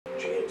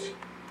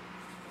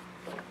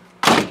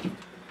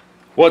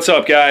What's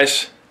up,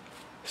 guys?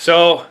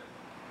 So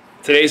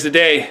today's the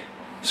day.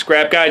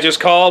 Scrap guy just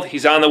called.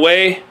 He's on the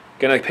way.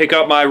 Gonna pick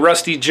up my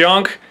rusty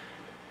junk.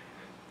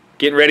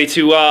 Getting ready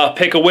to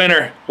pick a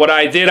winner. What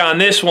I did on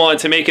this one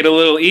to make it a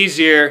little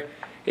easier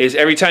is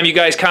every time you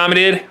guys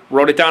commented,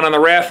 wrote it down on the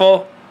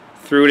raffle,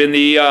 threw it in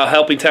the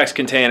helping text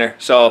container.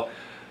 So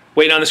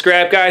waiting on the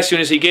scrap guy. As soon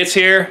as he gets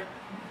here,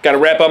 got to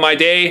wrap up my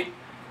day,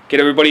 get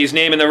everybody's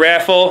name in the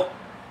raffle,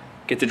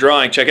 get the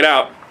drawing. Check it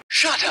out.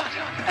 Shut up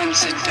and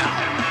sit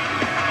down.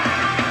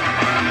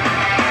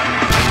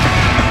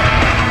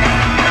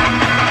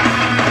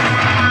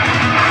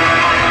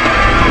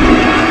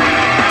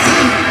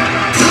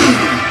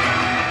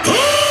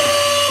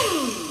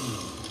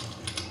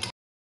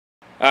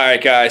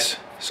 Alright guys,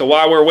 so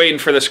while we're waiting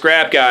for the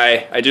scrap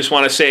guy, I just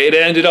want to say it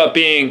ended up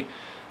being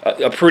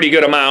a pretty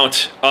good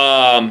amount.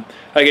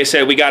 Like I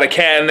said, we got a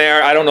cat in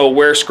there. I don't know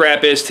where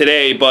scrap is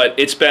today, but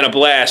it's been a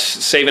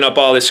blast saving up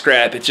all this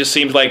scrap. It just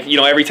seems like, you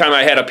know, every time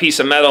I had a piece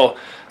of metal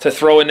to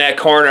throw in that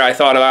corner, I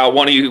thought about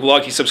one of you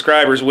lucky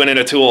subscribers winning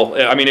a tool.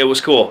 I mean, it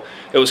was cool.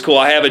 It was cool.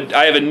 I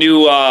have a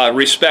new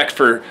respect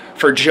for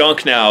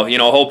junk now. You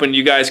know, hoping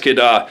you guys could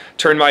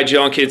turn my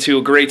junk into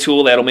a great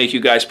tool that'll make you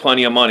guys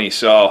plenty of money.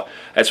 So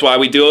that's why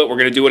we do it. We're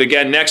gonna do it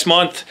again next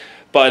month,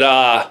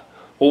 but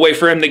we'll wait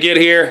for him to get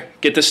here,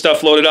 get this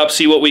stuff loaded up,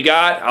 see what we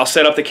got. I'll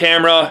set up the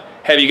camera,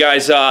 have you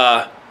guys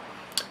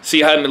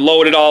see how to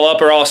load it all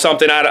up or all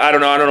something. I don't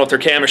know. I don't know if they're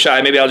camera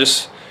shy. Maybe I'll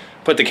just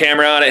put the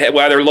camera on it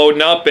while they're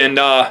loading up and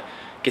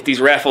get these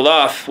raffled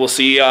off. We'll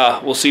see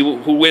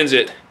who wins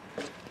it.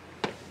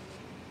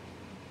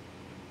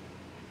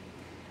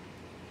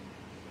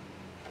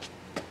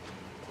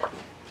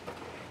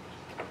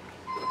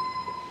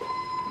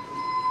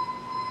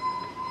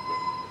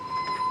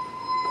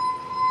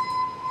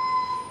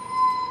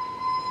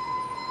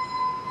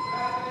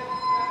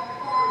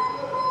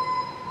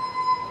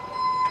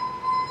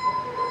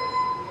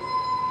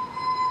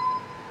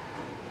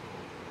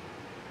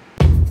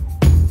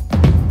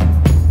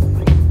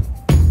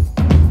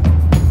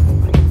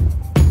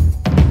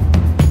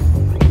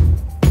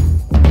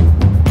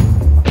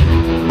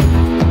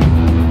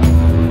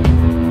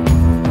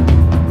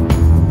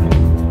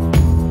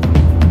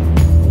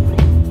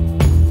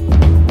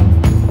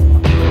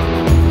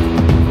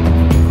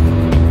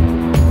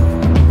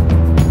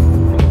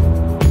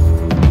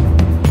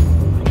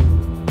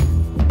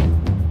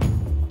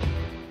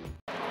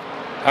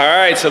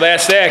 Alright, so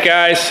that's that,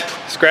 guys.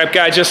 Scrap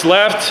guy just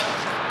left.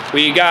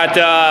 We got,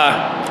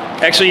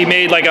 actually he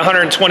made like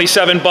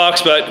 127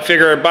 bucks, but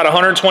figure about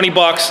 120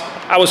 bucks.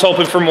 I was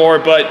hoping for more,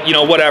 but you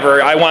know,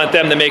 whatever. I want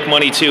them to make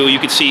money too. You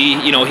could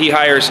see, you know, he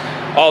hires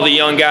all the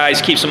young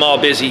guys, keeps them all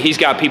busy. He's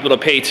got people to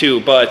pay too,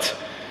 but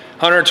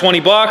 120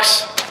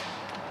 bucks.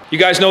 You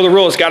guys know the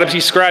rules. Got to be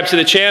subscribed to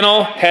the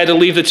channel. Had to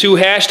leave the 2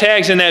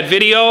 hashtags in that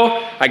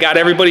video. I got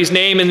everybody's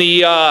name in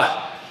the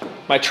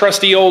my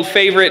trusty old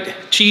favorite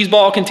cheese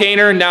ball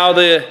container, now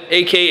the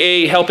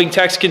AKA helping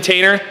text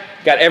container.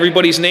 Got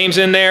everybody's names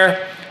in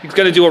there. He's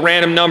gonna do a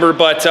random number,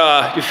 but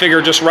you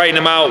figure just writing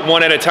them out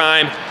one at a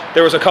time.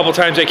 There was a couple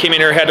times I came in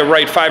here, had to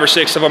write 5 or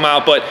 6 of them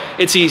out, but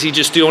it's easy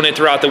just doing it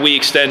throughout the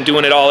weeks than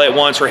doing it all at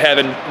once or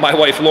having my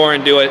wife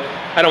Lauren do it.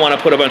 I don't want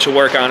to put a bunch of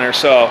work on her,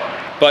 so.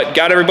 But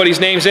got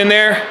everybody's names in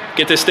there.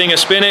 Get this thing a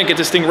spinning, get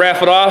this thing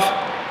raffled off,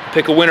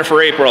 pick a winner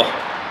for April.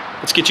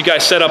 Let's get you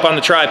guys set up on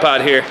the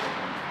tripod here.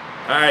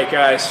 All right,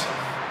 guys,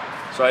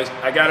 so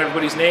I got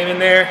everybody's name in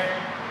there.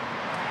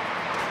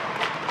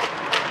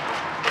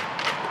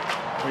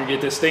 We're gonna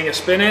get this thing a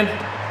spinning.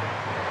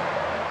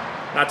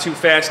 Not too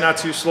fast, not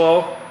too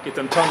slow. Get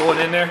them tumbling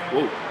in there.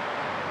 Whoa.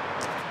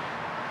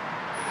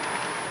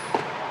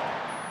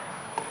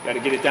 Got to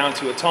get it down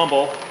to a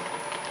tumble.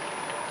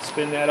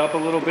 Spin that up a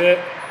little bit.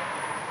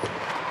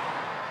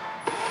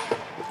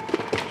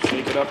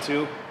 Shake it up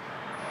too.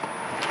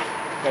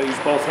 Got to use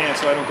both hands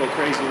so I don't go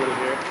crazy with it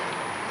here.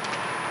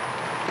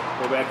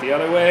 Go back the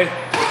other way.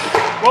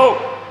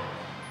 Whoa!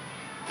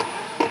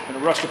 Gonna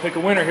rush to pick a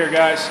winner here,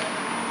 guys.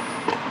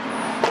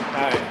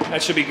 Alright,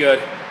 that should be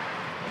good.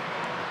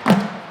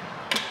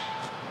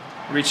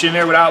 Reach in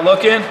there without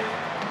looking.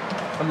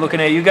 I'm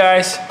looking at you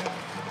guys.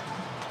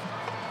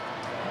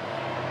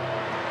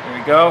 There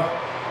we go.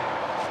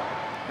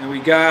 And we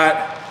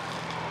got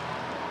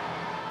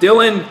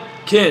Dylan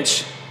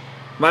Kinch.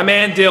 My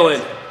man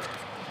Dylan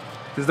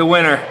is the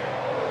winner.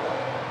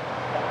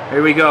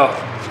 Here we go.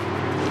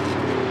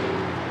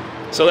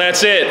 So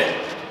that's it.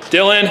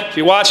 Dylan, if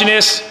you're watching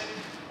this,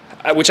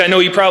 which I know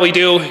you probably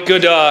do,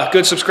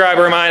 good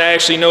subscriber of mine. I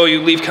actually know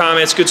you leave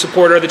comments, good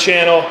supporter of the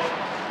channel.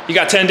 You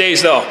got 10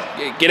 days though.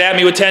 Get at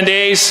me with 10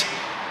 days.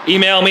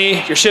 Email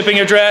me your shipping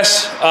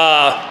address.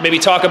 Maybe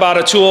talk about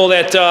a tool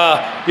that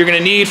you're gonna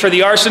need for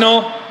the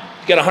arsenal.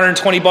 You got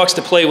 120 bucks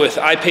to play with.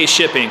 I pay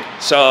shipping.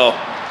 So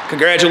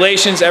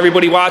congratulations,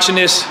 everybody watching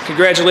this.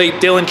 Congratulate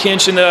Dylan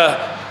Kinch in the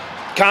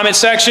comment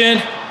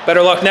section.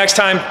 Better luck next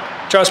time.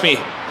 Trust me.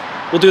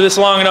 we'll do this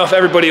long enough,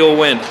 everybody will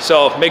win.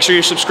 So make sure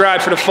you're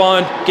subscribed for the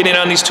fun, get in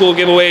on these tool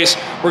giveaways.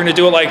 We're gonna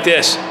do it like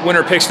this.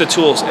 Winner picks the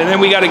tools. And then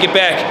we gotta get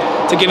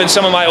back to giving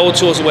some of my old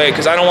tools away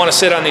because I don't wanna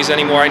sit on these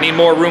anymore. I need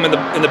more room in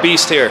the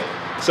beast here.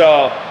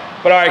 So,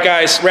 but all right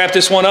guys, wrap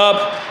this one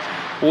up.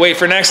 We'll wait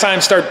for next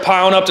time, start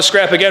piling up the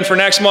scrap again for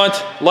next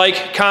month.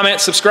 Like, comment,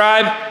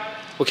 subscribe.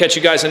 We'll catch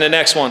you guys in the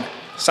next one.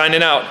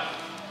 Signing out.